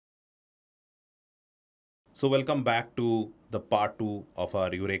So, welcome back to the part 2 of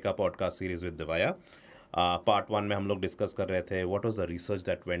our Eureka podcast series with Devaiah. Part 1 में हम लोग discuss कर रहे थे what was the research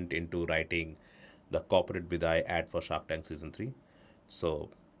that went into writing the Corporate Bidai Ad for Shark Tank Season 3. So,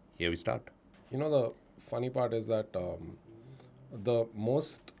 here we start. The funny part is that the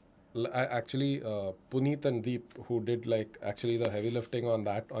most actually Puneet and Deep, who did actually the heavy lifting on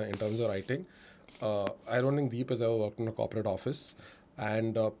that in terms of writing. I don't think Deep has ever worked in a corporate office,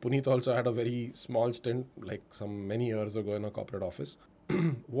 and Puneet also had a very small stint many years ago in a corporate office.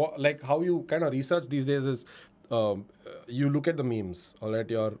 How you kind of research these days is you look at the memes. All right,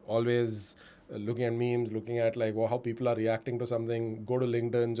 you're always looking at memes, looking at how people are reacting to something. Go to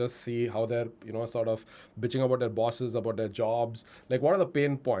LinkedIn, just see how they're sort of bitching about their bosses, about their jobs. What are the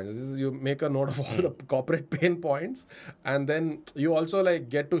pain points? This is, you make a note of all the corporate pain points, and then you also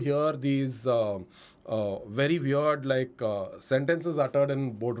get to hear these very weird sentences uttered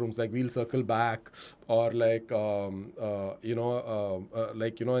in boardrooms, like "we'll circle back," or in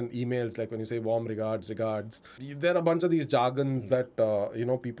emails, like when you say "warm regards." There are a bunch of these jargons that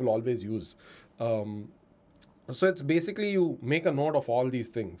people always use. So it's basically you make a note of all these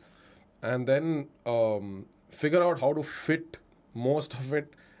things, and then figure out how to fit most of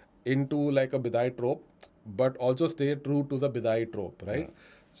it into a Bidai trope, but also stay true to the Bidai trope, right?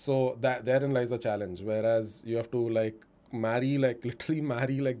 So that therein lies the challenge. Whereas you have to literally marry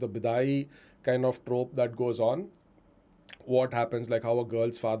the Bidai kind of trope that goes on. What happens, how a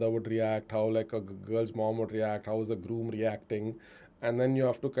girl's father would react, how a girl's mom would react, how is the groom reacting, and then you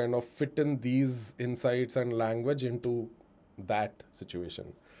have to kind of fit in these insights and language into that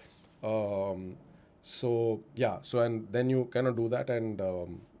situation. And then you kind of do that, and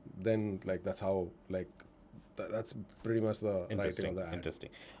then that's how that's pretty much the writing of the ad. Interesting.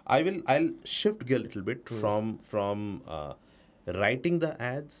 I'll shift gear a little bit from writing the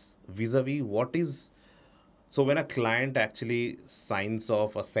ads vis-a-vis what is. So when a client actually signs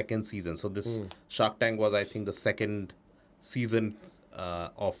off a second season, so this Shark Tank was, I think, the second season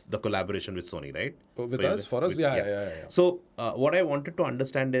of the collaboration with Sony, right? With us, for us, yeah. So what I wanted to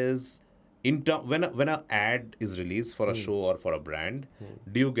understand is, when a ad is released for a show or for a brand,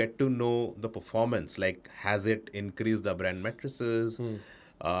 do you get to know the performance? Like, has it increased the brand matrices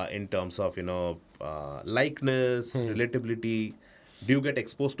in terms of likeness, relatability? Do you get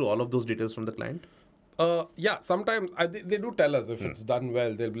exposed to all of those details from the client? Yeah, sometimes they do tell us if it's done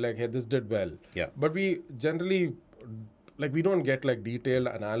well. They'll be like, "Hey, this did well." Yeah. But we generally we don't get detailed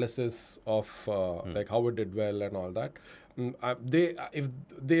analysis of how it did well and all that. If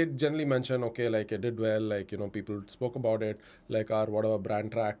they generally mention, okay, it did well, people spoke about it, our whatever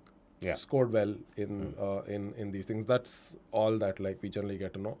brand track scored well in these things. That's all that we generally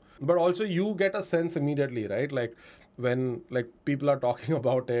get to know. But also you get a sense immediately, right? When people are talking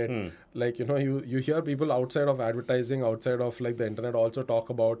about it, you hear people outside of advertising, outside of the internet also talk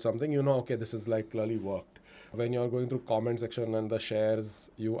about something, okay, this is clearly worked. When you're going through comment section and the shares,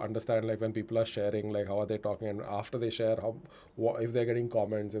 you understand when people are sharing, how are they talking, and after they share, if they're getting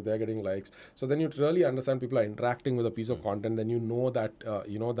comments, if they're getting likes. So then you really understand people are interacting with a piece of content, then you know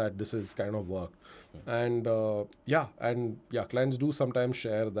that this is kind of work. And clients do sometimes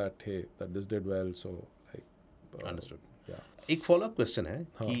share that, hey, that this did well, so Understood. Yeah. एक follow-up question है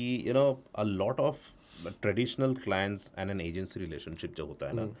कि a lot of traditional clients and an agency relationship जो होता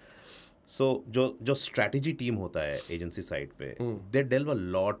है ना, so जो strategy team होता है agency side पे, they delve a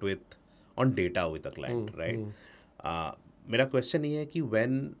lot on data with a client, right? मेरा question ये है कि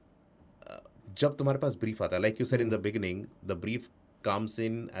when जब तुम्हारे पास brief आता है, like you said in the beginning, the brief comes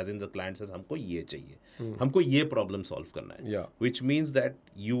in as in the client says हमको ये चाहिए, हमको ये problem solve करना है, Yeah. which means that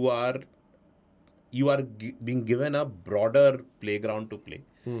you are being given a broader playground to play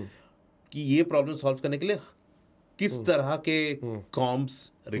कि ये problem solve करने के लिए किस तरह के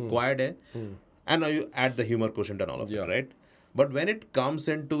comms required है, and you add the humor quotient and all of it, right? But when it comes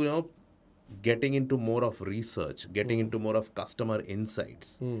into getting into more of research, getting into more of customer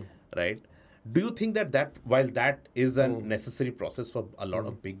insights, right? Do you think that while that is a necessary process for a lot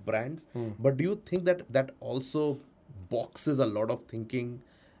of big brands, but do you think that also boxes a lot of thinking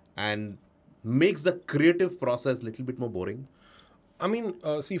and makes the creative process a little bit more boring? I mean,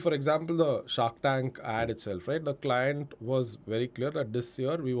 see, for example, the Shark Tank ad itself, right? The client was very clear that this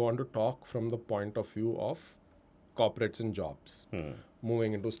year we want to talk from the point of view of corporates and jobs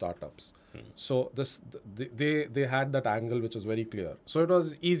moving into startups. So they had that angle which was very clear. So it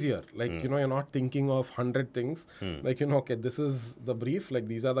was easier. You're not thinking of 100 things. Okay, this is the brief.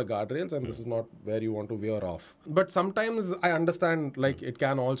 These are the guardrails, and this is not where you want to veer off. But sometimes I understand. It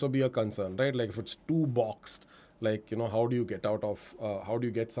can also be a concern, right? If it's too boxed, like, how do you get out of, how do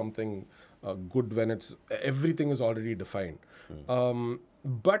you get something good when everything is already defined.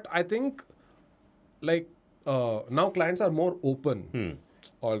 But I think like now clients are more open,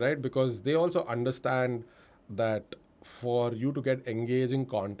 all right, because they also understand that for you to get engaging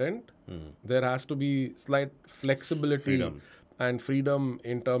content, there has to be slight flexibility and freedom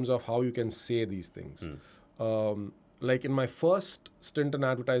in terms of how you can say these things. Like in my first stint in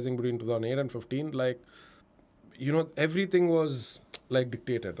advertising between 2008 and 15, like, everything was like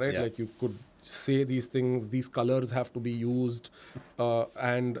dictated, right? Like you could say these things, these colors have to be used,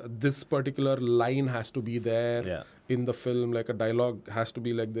 and this particular line has to be there in the film, like a dialogue has to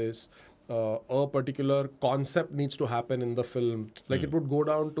be like this. A particular concept needs to happen in the film. Like it would go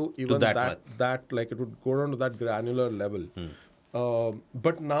down to even that like it would go down to that granular level.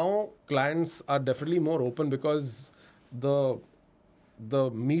 But now clients are definitely more open because the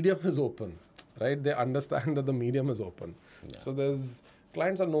medium is open, right? They understand that the medium is open. So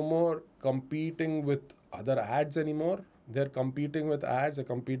clients are no more competing with other ads anymore. They're competing with ads, they're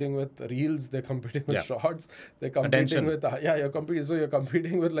competing with reels, they're competing with shorts, they're competing with, you're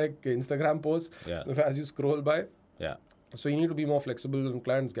competing with like Instagram posts as you scroll by. So you need to be more flexible, and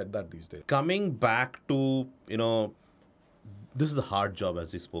clients get that these days. Coming back to, this is a hard job,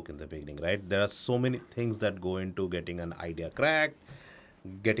 as we spoke in the beginning, right? There are so many things that go into getting an idea cracked,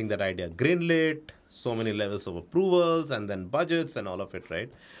 getting that idea greenlit, so many levels of approvals, and then budgets and all of it,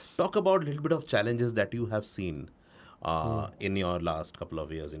 right? Talk about a little bit of challenges that you have seen in your last couple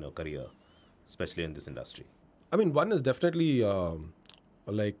of years in your career, especially in this industry. I mean, one is definitely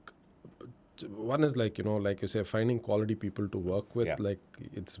like you say, finding quality people to work with. Like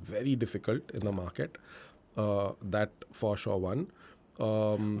it's very difficult in the market. That for sure one.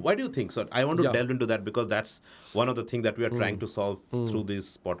 Why do you think so? I want to delve into that because that's one of the things that we are trying to solve through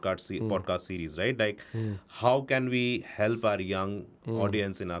this podcast series, right? Like, how can we help our young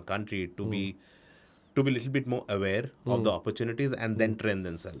audience in our country to be a little bit more aware of the opportunities and then train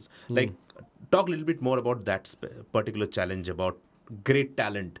themselves? Like, talk a little bit more about that particular challenge about great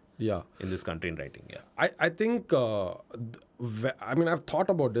talent in this country in writing. I think, I've thought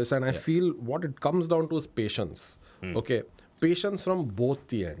about this, and I feel what it comes down to is patience. Okay. Patience from both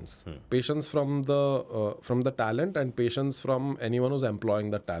the ends. Patience from the talent, and patience from anyone who's employing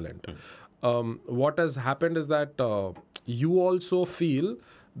the talent. What has happened is that you also feel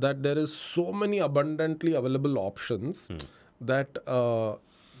that there is so many abundantly available options that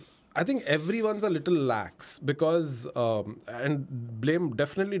I think everyone's a little lax because, and blame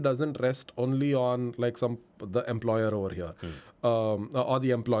definitely doesn't rest only on like the employer over here or the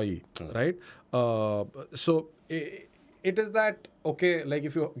employee, right? So it is that, okay, like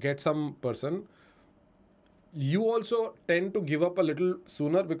if you get some person, you also tend to give up a little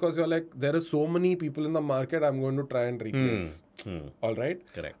sooner because you're like, there are so many people in the market, I'm going to try and replace. All right?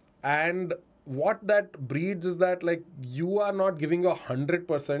 Correct. And what that breeds is that like you are not giving your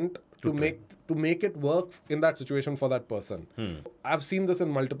 100% to make it work in that situation for that person. I've seen this in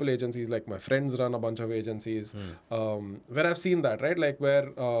multiple agencies. Like my friends run a bunch of agencies where I've seen that, right? Like where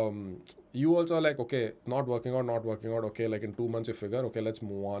you also are like, okay, not working out. Okay, like in 2 months you figure, okay, let's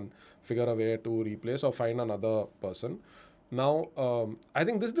move on, figure a way to replace or find another person. Now, I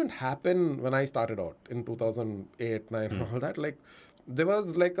think this didn't happen when I started out in 2008, 9 and all that. Like there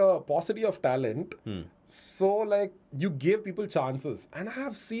was like a paucity of talent. So like you gave people chances, and I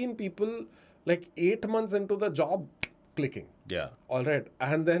have seen people like 8 months into the job clicking. All right.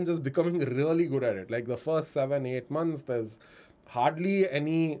 And then just becoming really good at it. Like the first 7-8 months, there's hardly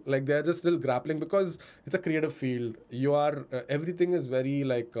any, like they're just still grappling because it's a creative field. You are, everything is very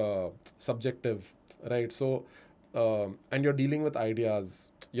like subjective, right? So, and you're dealing with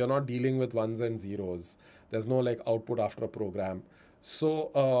ideas. You're not dealing with ones and zeros. There's no like output after a program. So,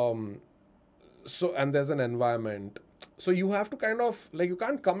 and there's an environment. So you have to kind of like, you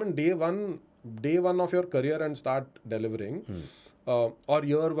can't come in day one of your career and start delivering, or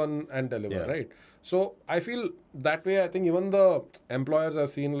year one and deliver, right? So I feel that way. I think even the employers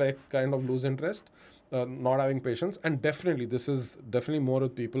I've seen like kind of lose interest, not having patience, and definitely this is definitely more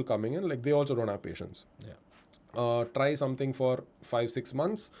with people coming in, like they also don't have patience. Try something for 5-6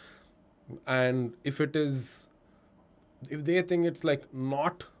 months, and if they think it's like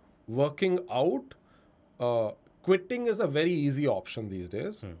not working out, quitting is a very easy option these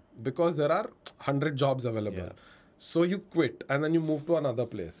days because there are 100 jobs available. So you quit and then you move to another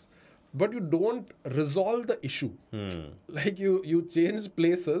place, but you don't resolve the issue. Like you change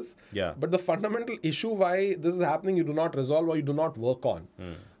places, but the fundamental issue why this is happening, you do not resolve or you do not work on.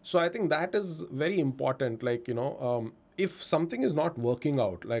 So I think that is very important. Like, if something is not working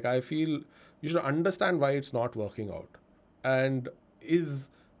out, like I feel you should understand why it's not working out. And is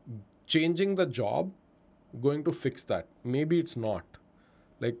changing the job going to fix that? Maybe it's not.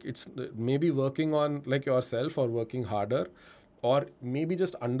 Like it's maybe working on like yourself or working harder, or maybe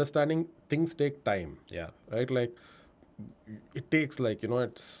just understanding things take time. Yeah. Right? Like it takes like, it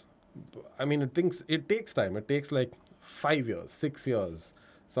takes time. It takes like 5 years, 6 years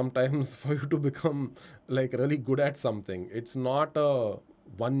sometimes for you to become like really good at something. It's not a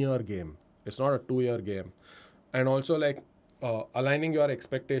 1 year game. It's not a 2 year game. And also like aligning your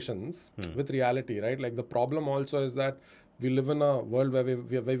expectations with reality, right? Like the problem also is that we live in a world where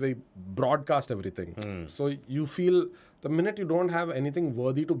we broadcast everything. So you feel the minute you don't have anything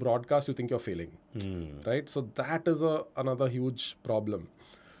worthy to broadcast, you think you're failing, right? So that is another huge problem.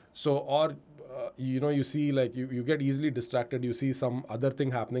 So, or, you see like you get easily distracted. You see some other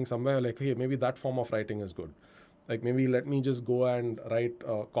thing happening somewhere, like, hey, maybe that form of writing is good. Like maybe let me just go and write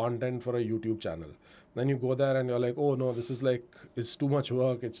content for a YouTube channel. Then you go there and you're like, oh no, this is like, it's too much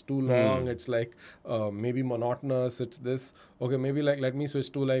work. It's too long. It's like maybe monotonous. It's this. Okay, maybe like let me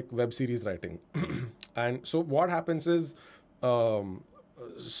switch to like web series writing. And so what happens is, you're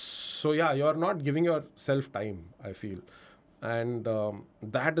not giving yourself time, I feel. And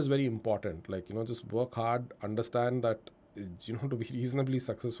that is very important. Like, just work hard, understand that, to be reasonably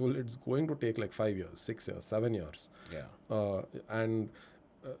successful, it's going to take like 5 years, 6 years, 7 years. Yeah. And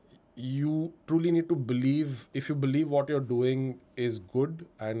you truly need to believe, if you believe what you're doing is good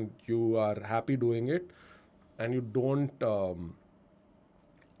and you are happy doing it, and you don't,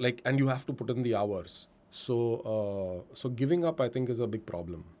 and you have to put in the hours. So giving up, I think, is a big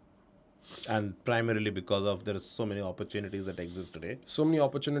problem. And primarily because of there are so many opportunities that exist today. So many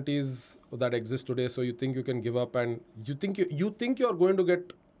opportunities that exist today. So you think you can give up, and you think you're going to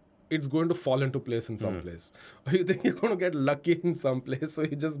get, it's going to fall into place in some place. Or you think you're going to get lucky in some place. So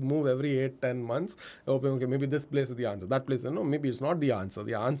you just move every 8-10 months. Hoping, okay, maybe this place is the answer. That place, no, maybe it's not the answer.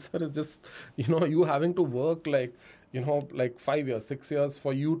 The answer is just, you having to work like, like 5 years, 6 years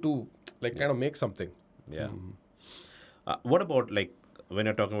for you to like kind of make something. Yeah. What about like, when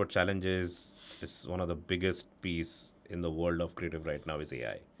you're talking about challenges, is one of the biggest piece in the world of creative right now is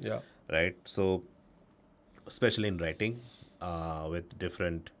AI. Yeah. Right? So, especially in writing, with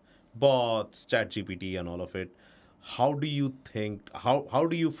different bots, ChatGPT and all of it, how do you think, how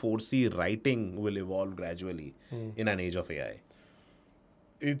do you foresee writing will evolve gradually in an age of AI?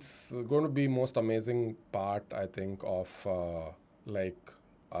 It's going to be most amazing part, I think, of like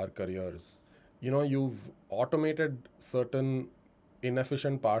our careers. You've automated certain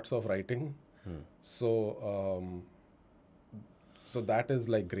inefficient parts of writing. So that is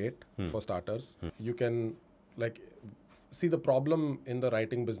like great for starters. You can like see the problem in the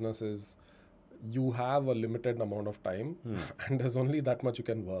writing business is you have a limited amount of time and there's only that much you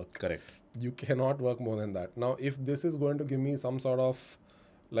can work. Correct. You cannot work more than that. Now, if this is going to give me some sort of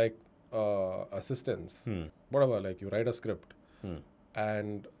like assistance, whatever, like you write a script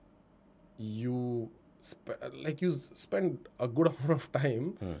and you spend a good amount of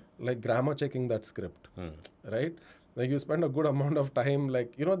time like grammar checking that script, right? Like you spend a good amount of time,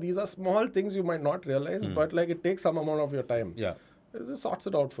 like, these are small things you might not realize, but like it takes some amount of your time. Yeah. It just sorts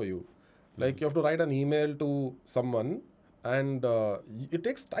it out for you. Like you have to write an email to someone and it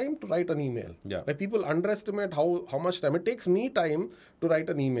takes time to write an email. Yeah. Like people underestimate how much time. It takes me time to write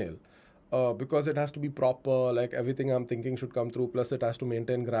an email. Because it has to be proper, like everything I'm thinking should come through, plus it has to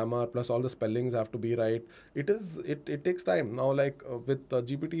maintain grammar, plus all the spellings have to be right. It takes time. Now, like with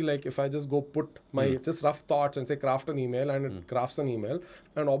GPT, like if I just go put my just rough thoughts and say craft an email, and it crafts an email,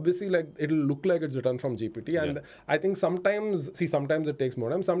 and obviously like it'll look like it's written from GPT. And I think sometimes it takes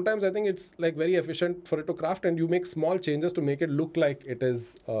more time. Sometimes I think it's like very efficient for it to craft, and you make small changes to make it look like it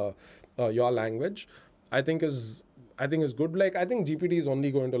is your language. I think is good. Like I think GPT is only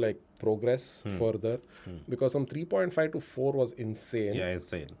going to like progress further because from 3.5 to 4 was insane. Yeah,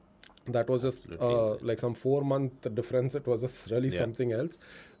 insane. That was just like some 4-month difference. It was just really something else.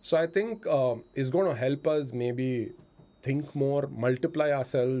 So I think it's going to help us maybe think more, multiply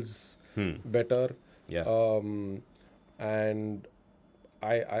ourselves better. Yeah. And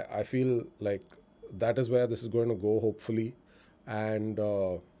I feel like that is where this is going to go, hopefully. And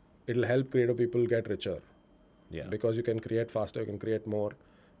it'll help creative people get richer. Yeah. Because you can create faster, you can create more,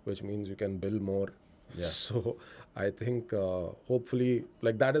 which means you can build more. Yeah. So I think hopefully,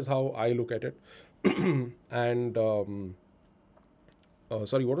 like that is how I look at it. And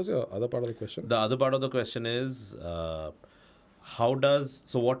sorry, what was the other part of the question? The other part of the question is, how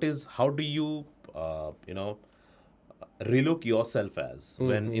do you, relook yourself as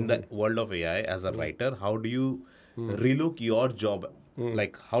when in the world of AI as a writer? How do you relook your job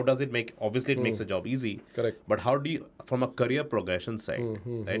Like, how does it make, obviously it makes the job easy. Correct. But how do you, from a career progression side,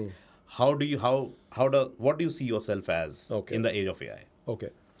 right? What do you see yourself as in the age of AI? Okay.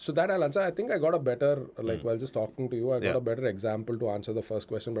 So that I'll answer. I think I got a better, like while just talking to you, I got a better example to answer the first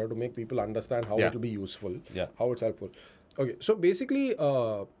question, but to make people understand how it will be useful, how it's helpful. Okay. So basically,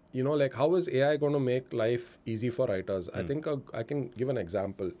 like how is AI going to make life easy for writers? I think I can give an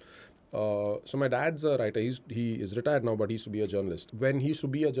example. So my dad's a writer. He is retired now, but he used to be a journalist. When he used to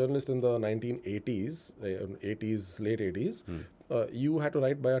be a journalist in the 1980s, late 80s, you had to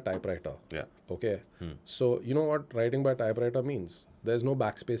write by a typewriter. Yeah. Okay. So you know what writing by typewriter means? There's no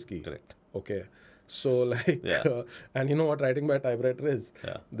backspace key. Correct. Okay. So like, and you know what writing by typewriter is?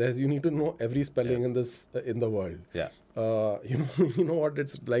 Yeah. You need to know every spelling in this in the world. Yeah. You know what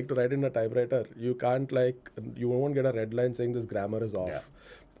it's like to write in a typewriter. You can't you won't get a red line saying this grammar is off.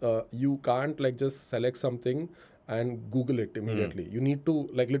 Yeah. You can't just select something and Google it immediately. You need to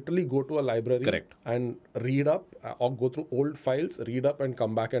literally go to a library. Correct. And read up or go through old files, read up and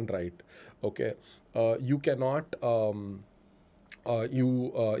come back and write. Okay. You cannot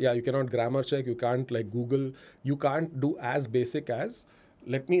you cannot grammar check, you can't Google, you can't do as basic as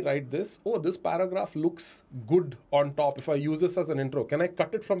let me write this. Oh, this paragraph looks good on top. If I use this as an intro, can I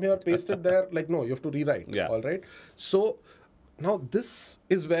cut it from here, paste it there? No, you have to rewrite. Yeah. All right. So now this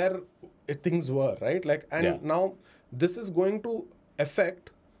is where things were, right? Now this is going to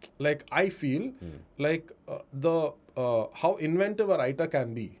affect, I feel, how inventive a writer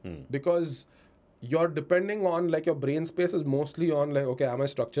can be. Because you're depending on, your brain space is mostly on, okay, am I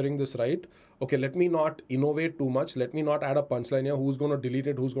structuring this right? Okay, let me not innovate too much. Let me not add a punchline here. Who's going to delete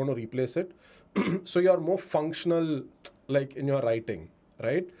it? Who's going to replace it? So you're more functional, in your writing,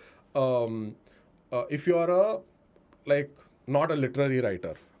 right? If you're not a literary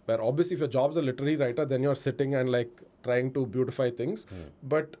writer, where obviously if your job's a literary writer, then you're sitting and trying to beautify things.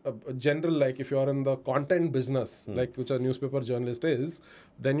 But general, if you're in the content business, which a newspaper journalist is,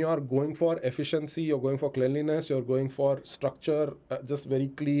 then you are going for efficiency, you're going for cleanliness, you're going for structure, just very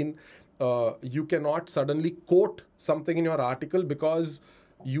clean. You cannot suddenly quote something in your article because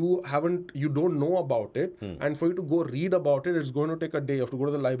you don't know about it. And for you to go read about it, it's going to take a day. You have to go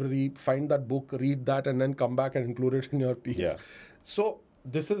to the library, find that book, read that, and then come back and include it in your piece. Yeah. So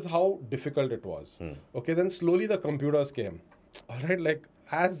this is how difficult it was. Okay, then slowly the computers came. All right,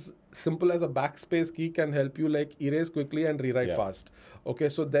 as simple as a backspace key can help you erase quickly and rewrite fast. Okay,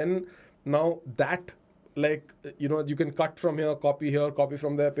 so then now that you can cut from here, copy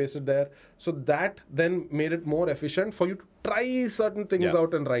from there, paste it there. So that then made it more efficient for you to try certain things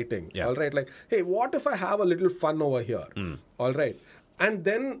out in writing. All right, hey, what if I have a little fun over here? All right. And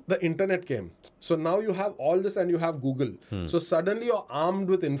then the internet came. So now you have all this and you have Google. So suddenly you're armed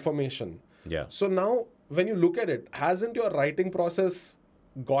with information. Yeah. So now when you look at it, hasn't your writing process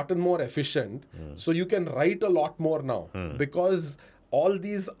gotten more efficient? So you can write a lot more now because all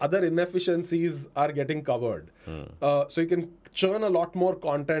these other inefficiencies are getting covered. So you can churn a lot more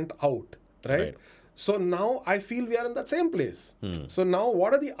content out, right? So now I feel we are in that same place. So now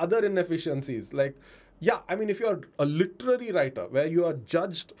what are the other inefficiencies? If you're a literary writer where you are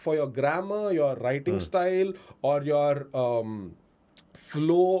judged for your grammar, your writing style, or your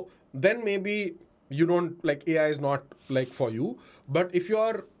flow, then maybe you don't AI is not for you. But if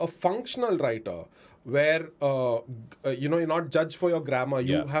you're a functional writer where you're not judged for your grammar,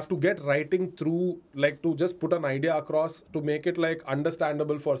 you have to get writing through to just put an idea across to make it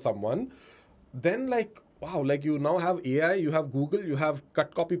understandable for someone, then wow, you now have AI, you have Google, you have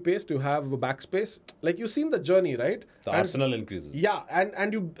cut, copy, paste, you have backspace. You've seen the journey, right? The arsenal increases. Yeah,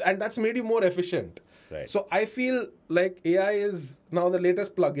 and that's made you more efficient. Right. So I feel AI is now the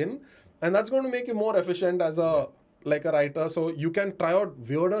latest plugin, and that's going to make you more efficient as a a writer. So you can try out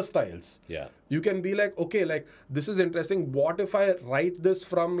weirder styles. Yeah. You can be okay, this is interesting. What if I write this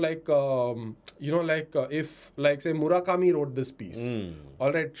from if say Murakami wrote this piece.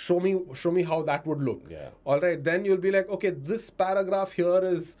 All right, show me how that would look. Yeah. All right, then you'll be okay, this paragraph here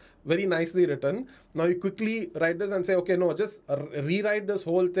is very nicely written. Now you quickly write this and say, okay, no, just rewrite this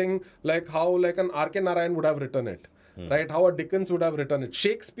whole thing how an R.K. Narayan would have written it. Right, how a Dickens would have written it.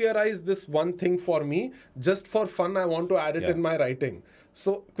 Shakespeareized this one thing for me, just for fun. I want to add it in my writing.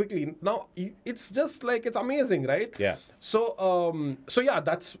 So quickly, now it's just it's amazing, right? Yeah. So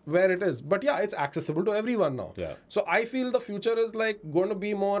that's where it is. But it's accessible to everyone now. Yeah. So I feel the future is going to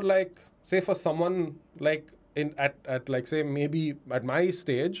be more say for someone at say maybe at my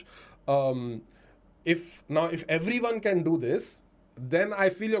stage, if everyone can do this, then I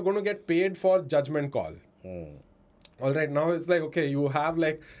feel you're going to get paid for judgment call. All right, now it's okay, you have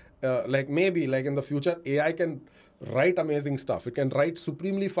like maybe like in the future, AI can write amazing stuff. It can write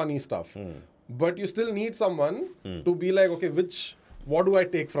supremely funny stuff. But you still need someone to be like, okay, what do I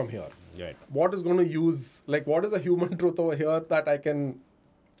take from here? Right. What is going to use, like, what is a human truth over here that I can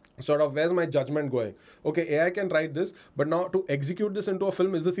sort of, where's my judgment going? Okay, AI can write this, but now to execute this into a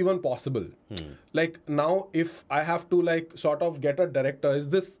film, is this even possible? Like now, if I have to like sort of get a director, is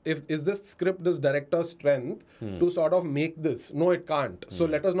this script this director's strength to sort of make this? No, it can't. So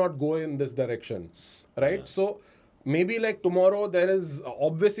let us not go in this direction, right? Yeah. So maybe like tomorrow there is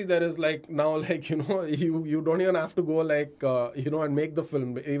like now like you don't even have to go like and make the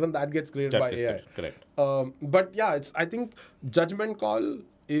film. Even that gets created by AI. Correct. But yeah, I think judgment call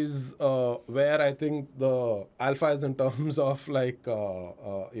is where I think the alpha is in terms of like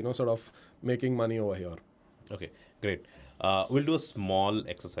sort of making money over here. Okay, great. We'll do a small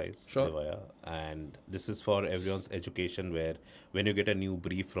exercise, Sure. Devaiah, and this is for everyone's education, where when you get a new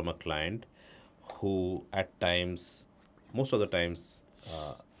brief from a client who at times, most of the times,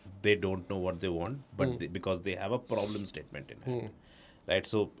 they don't know what they want, but because they have a problem statement in hand. Right,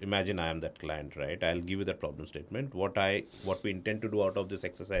 so imagine I am that client, right? I'll give you that problem statement. What we intend to do out of this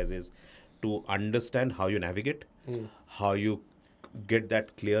exercise is to understand how you navigate, how you get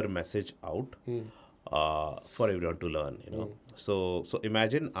that clear message out for everyone to learn. So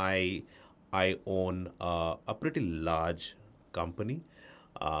imagine I own a pretty large company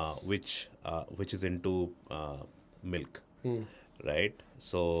which is into milk. Right,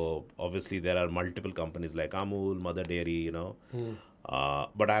 so obviously there are multiple companies like Amul, Mother Dairy,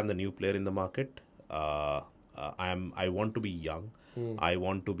 but I am the new player in the market. I want to be young. I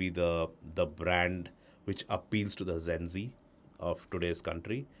want to be the brand which appeals to the Gen Z of today's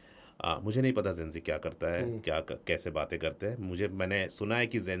country. मुझे नहीं पता Gen Z क्या करता है, कैसे बातें करते हैं. मैंने सुना है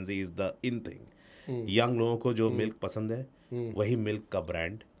कि Gen Z is the in thing. Young लोगों को जो मिल्क पसंद है, वही मिल्क का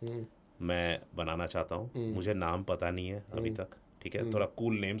ब्रांड मैं बनाना चाहता हूँ. मुझे नाम पता नहीं है अभी तक, ठीक है, थोड़ा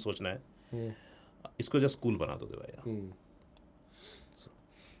कूल नेम सोचना है. इसको जस्ट कूल बना दो देवाया.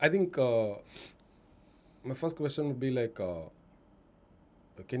 I think my first question would be like,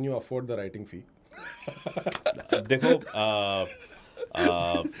 can you afford the writing fee? देखो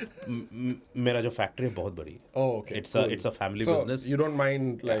मेरा जो फैक्ट्री है बहुत बड़ी है. Oh, okay. It's a family business. You don't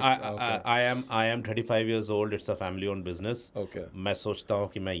mind like I am 35 years old. It's a family owned business. Okay. मैं सोचता हूँ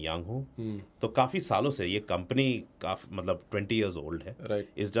कि मैं यंग हूँ, तो काफी सालों से ये कंपनी मतलब 20 years old है. Right.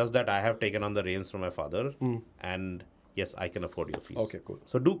 It's just that I have taken on the reins from my father, and yes, I can afford your fees. Okay, cool.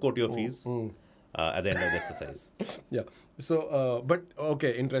 So do quote your fees at the end of the exercise. Yeah. So but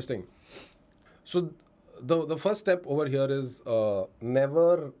okay, interesting. So the first step over here is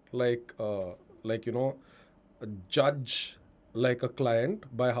never like judge like a client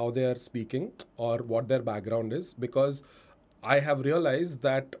by how they are speaking or what their background is, because I have realized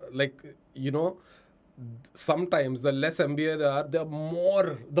that sometimes the less MBA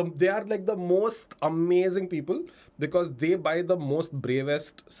they are like the most amazing people, because they buy the most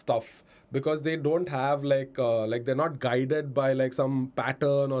bravest stuff, because they don't have like they're not guided by like some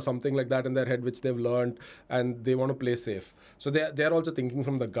pattern or something like that in their head which they've learned, and they want to play safe. So they're also thinking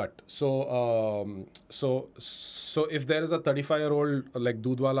from the gut. So if there is a 35-year-old like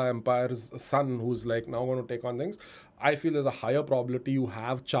Dudwala Empire's son who's like now going to take on things, I feel there's a higher probability you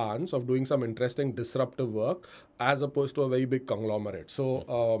have chance of doing some interesting disruptive work as opposed to a very big conglomerate.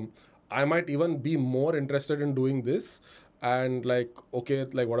 So I might even be more interested in doing this and like, okay,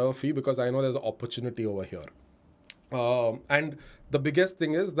 like whatever fee, because I know there's an opportunity over here. And the biggest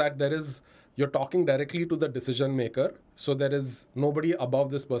thing is that you're talking directly to the decision maker. So there is nobody above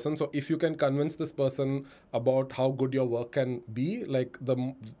this person. So if you can convince this person about how good your work can be, like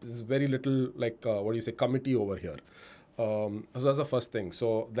there's very little like, committee over here. So that's the first thing.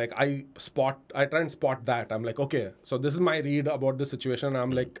 So like I try and spot that. I'm like, okay, so this is my read about the situation. I'm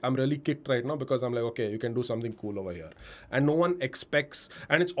like, I'm really kicked right now because I'm like, okay, you can do something cool over here. And no one expects,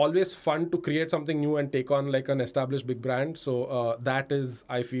 and it's always fun to create something new and take on like an established big brand. So that is,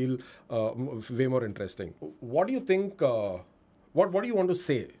 I feel, way more interesting. What do you think, what do you want to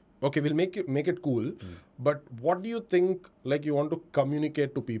say? Okay, we'll make it cool, but what do you think like you want to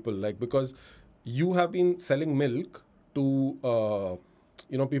communicate to people? Like, because you have been selling milk to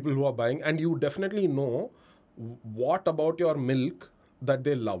people who are buying, and you definitely know what about your milk that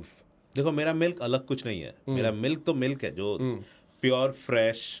they love. देखो मेरा milk अलग कुछ नहीं है. मेरा milk तो milk है जो pure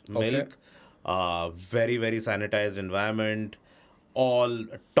fresh milk, very very sanitized environment, all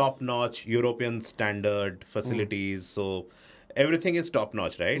top notch European standard facilities, so everything is top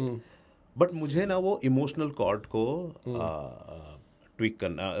notch, right? But मुझे ना वो emotional chord को tweak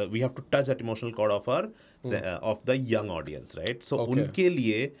we have to touch that emotional chord of our of the young audience, right? So उनके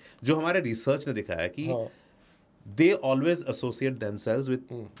लिए जो हमारे research ने दिखाया कि they always associate themselves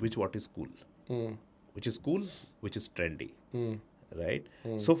with which what is cool, which is cool, which is trendy, right?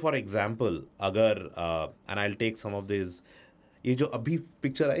 So for example, अगर and I'll take some of these, ये जो अभी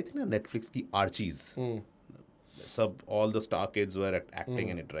picture आई थी ना Netflix की Archies, सब all the star kids were acting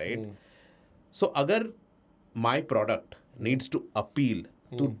in it, right? So अगर my product needs to appeal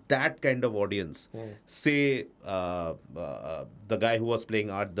to that kind of audience, say the guy who was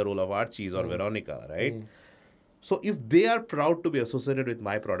playing the role of Archies or Veronica, right? So if they are proud to be associated with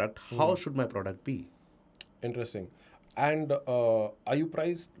my product, how should my product be? Interesting. And are you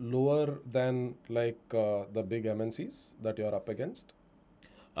priced lower than like the big MNCs that you're up against?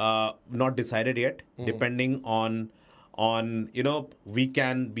 Not decided yet. Depending on we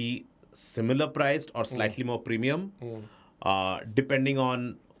can be similar priced or slightly more premium, depending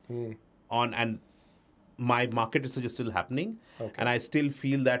on and my market research is still happening, and I still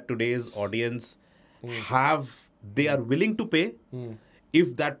feel that today's audience they are willing to pay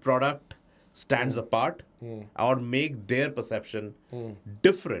if that product stands apart or make their perception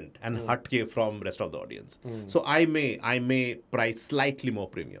different and hatke from rest of the audience. So I may price slightly more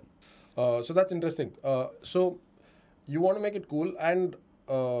premium. So that's interesting. So you want to make it cool, and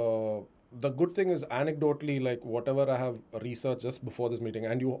the good thing is anecdotally, like whatever I have researched just before this meeting,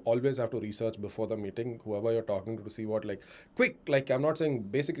 and you always have to research before the meeting, whoever you're talking to see what, like quick, like I'm not saying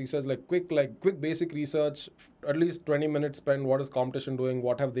basic research, like quick basic research, at least 20 minutes spend, what is competition doing,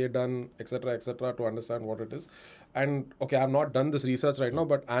 what have they done, etc., to understand what it is. And okay, I've not done this research right now,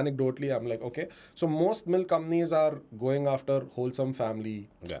 but anecdotally, I'm like, okay, so most milk companies are going after wholesome family,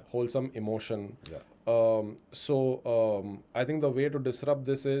 wholesome emotion. So I think the way to disrupt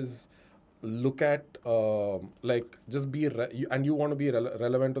this is look at like just be and you want to be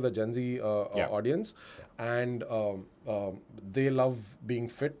relevant to the Gen Z audience, and they love being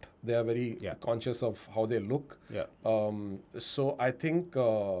fit. They are very conscious of how they look. So I think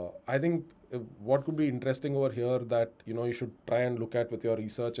what could be interesting over here that you should try and look at with your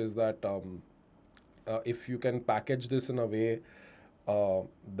research is that if you can package this in a way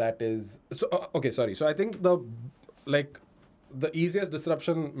that is so okay. Sorry. So I think the easiest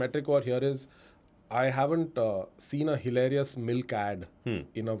disruption metric over here is I haven't seen a hilarious milk ad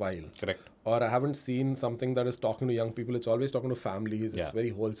in a while. Correct. Or I haven't seen something that is talking to young people. It's always talking to families. It's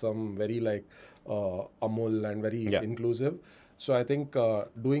very wholesome, very like Amul and very inclusive. So I think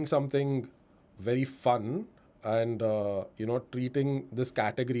doing something very fun and treating this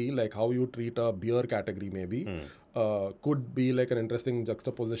category like how you treat a beer category maybe could be like an interesting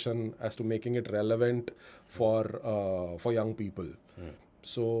juxtaposition as to making it relevant for young people.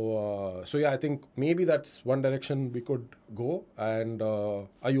 So yeah, I think maybe that's one direction we could go. And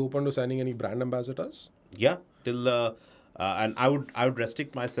are you open to signing any brand ambassadors? Yeah, till and I would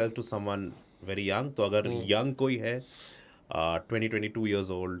restrict myself to someone very young. So अगर young कोई है 22 years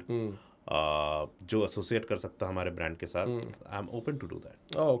old जो associate कर सकता हमारे brand के साथ, I'm open to do that.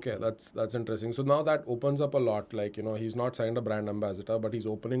 Oh, okay, that's interesting. So now that opens up a lot. Like he's not signed a brand ambassador, but he's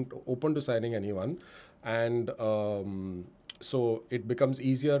open to signing anyone, and so it becomes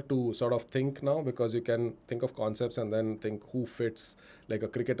easier to sort of think now because you can think of concepts and then think who fits, like a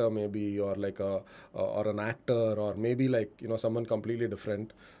cricketer maybe, or like or an actor, or maybe like someone completely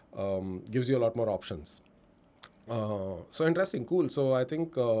different. Gives you a lot more options. So interesting, cool. So I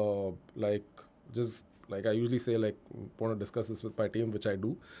think just like I usually say, like want to discuss this with my team, which I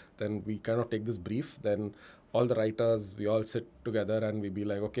do. Then we kind of take this brief. Then all the writers, we all sit together and we be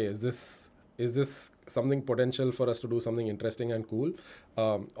like, okay, is this something potential for us to do something interesting and cool?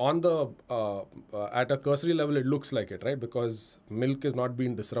 On the at a cursory level, it looks like it, right? Because milk is not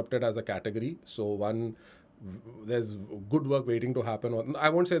being disrupted as a category. So there's good work waiting to happen. I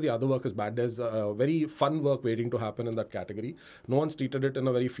won't say the other work is bad. There's very fun work waiting to happen in that category. No one's treated it in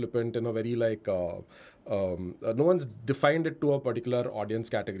a very flippant, in a very like, no one's defined it to a particular audience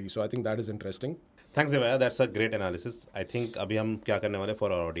category. So I think that is interesting. Thanks, Devaiah. That's a great analysis. I think अभी हम क्या करने वाले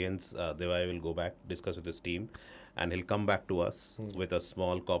for our audience, Devaiah will go back, discuss with his team, and he'll come back to us with a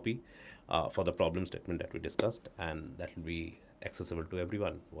small copy for the problem statement that we discussed, and that will be accessible to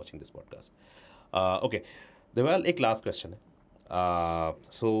everyone watching this podcast. Okay, Devaiah, एक last question है.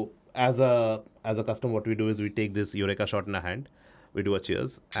 So as a custom, what we do is we take this Eureka shot in a hand, we do a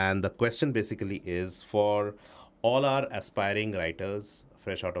cheers, and the question basically is for all our aspiring writers,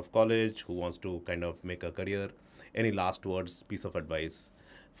 fresh out of college, who wants to kind of make a career, any last words, piece of advice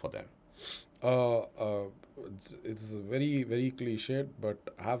for them? It's very, very cliched, but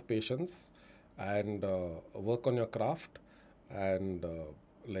have patience and work on your craft. and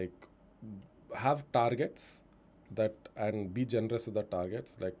like have targets that, and be generous with the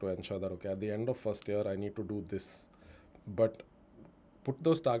targets, like to ensure that, okay, at the end of first year, I need to do this. But put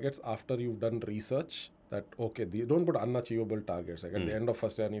those targets after you've done research that, okay, don't put unachievable targets. Like at the end of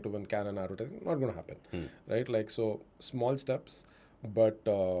first year, I need to win Canon advertising. Not going to happen, right? Like, so small steps, but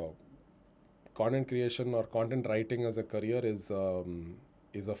content creation or content writing as a career is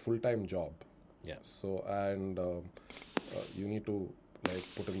a full-time job. Yeah. So, and you need to like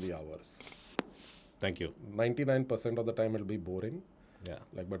put in the hours. Thank you. 99% of the time it'll be boring. Yeah.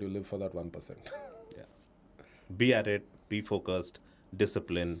 Like, but you live for that 1%. Yeah. Be at it, be focused,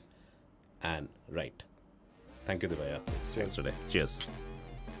 discipline, and write. Thank you, Devaiah. Cheers. Thanks today. Cheers.